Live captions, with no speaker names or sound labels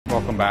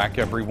Welcome back,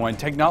 everyone.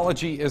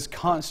 Technology is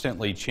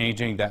constantly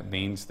changing. That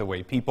means the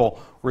way people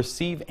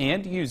receive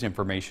and use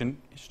information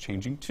is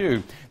changing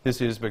too. This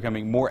is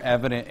becoming more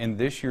evident in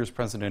this year's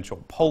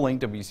presidential polling.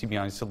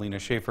 WCBI's Selena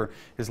Schaefer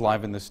is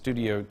live in the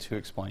studio to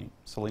explain.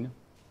 Selena?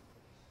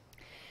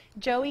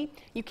 Joey,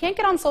 you can't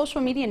get on social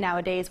media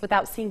nowadays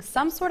without seeing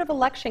some sort of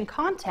election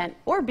content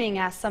or being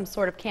asked some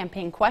sort of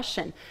campaign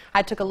question.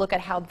 I took a look at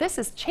how this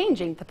is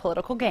changing the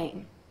political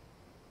game.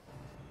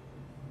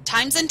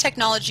 Times and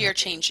technology are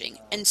changing,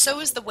 and so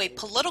is the way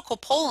political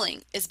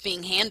polling is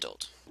being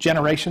handled.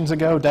 Generations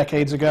ago,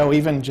 decades ago,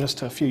 even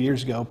just a few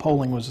years ago,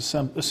 polling was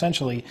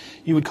essentially,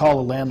 you would call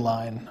a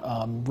landline,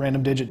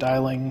 random digit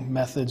dialing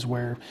methods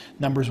where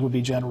numbers would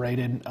be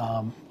generated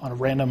on a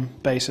random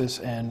basis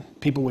and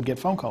people would get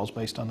phone calls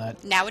based on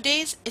that.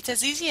 Nowadays, it's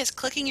as easy as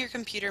clicking your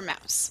computer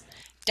mouse.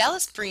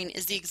 Dallas Breen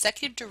is the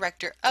executive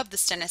director of the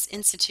Stennis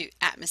Institute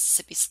at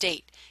Mississippi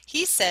State.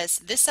 He says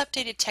this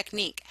updated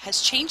technique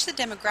has changed the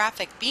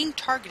demographic being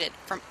targeted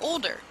from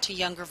older to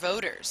younger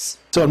voters.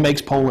 So it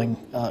makes polling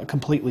a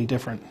completely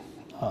different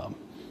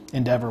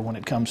endeavor when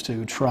it comes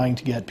to trying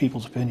to get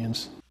people's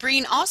opinions.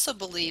 Breen also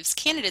believes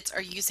candidates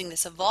are using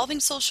this evolving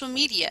social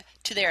media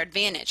to their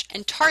advantage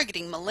and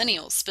targeting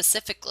millennials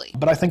specifically.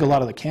 But I think a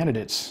lot of the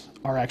candidates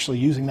are actually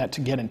using that to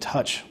get in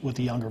touch with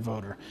the younger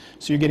voter.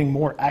 So you're getting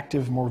more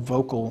active, more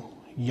vocal,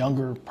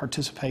 younger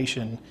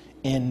participation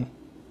in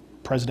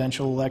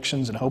presidential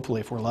elections and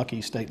hopefully, if we're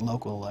lucky, state and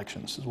local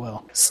elections as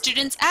well.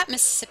 Students at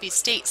Mississippi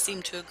State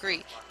seem to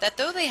agree that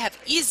though they have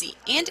easy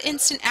and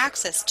instant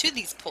access to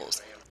these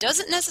polls,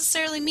 doesn't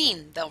necessarily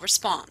mean they'll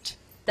respond.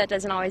 That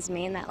doesn't always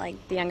mean that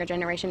the younger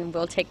generation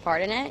will take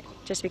part in it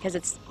just because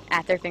it's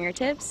at their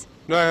fingertips.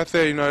 No, I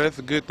say, that's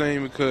a good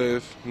thing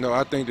because,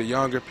 I think the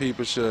younger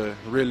people should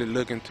really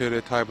look into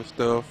that type of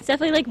stuff. It's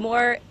definitely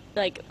more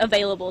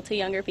available to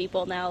younger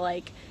people now,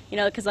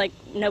 because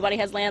nobody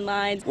has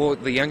landlines. Well,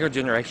 the younger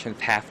generations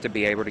have to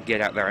be able to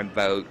get out there and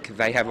vote because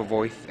they have a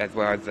voice as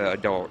well as the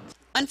adults.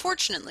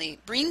 Unfortunately,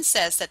 Breen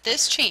says that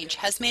this change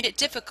has made it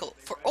difficult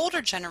for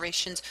older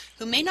generations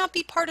who may not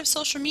be part of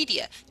social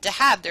media to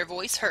have their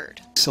voice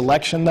heard.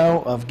 Selection,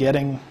 though, of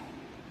getting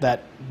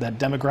that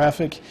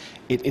demographic,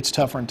 it's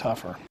tougher and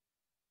tougher.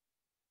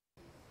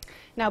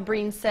 Now,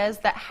 Breen says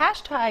that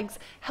hashtags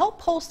help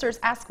pollsters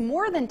ask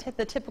more than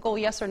the typical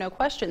yes or no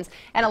questions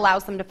and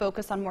allows them to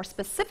focus on more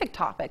specific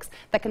topics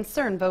that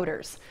concern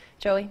voters.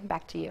 Joey,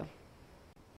 back to you.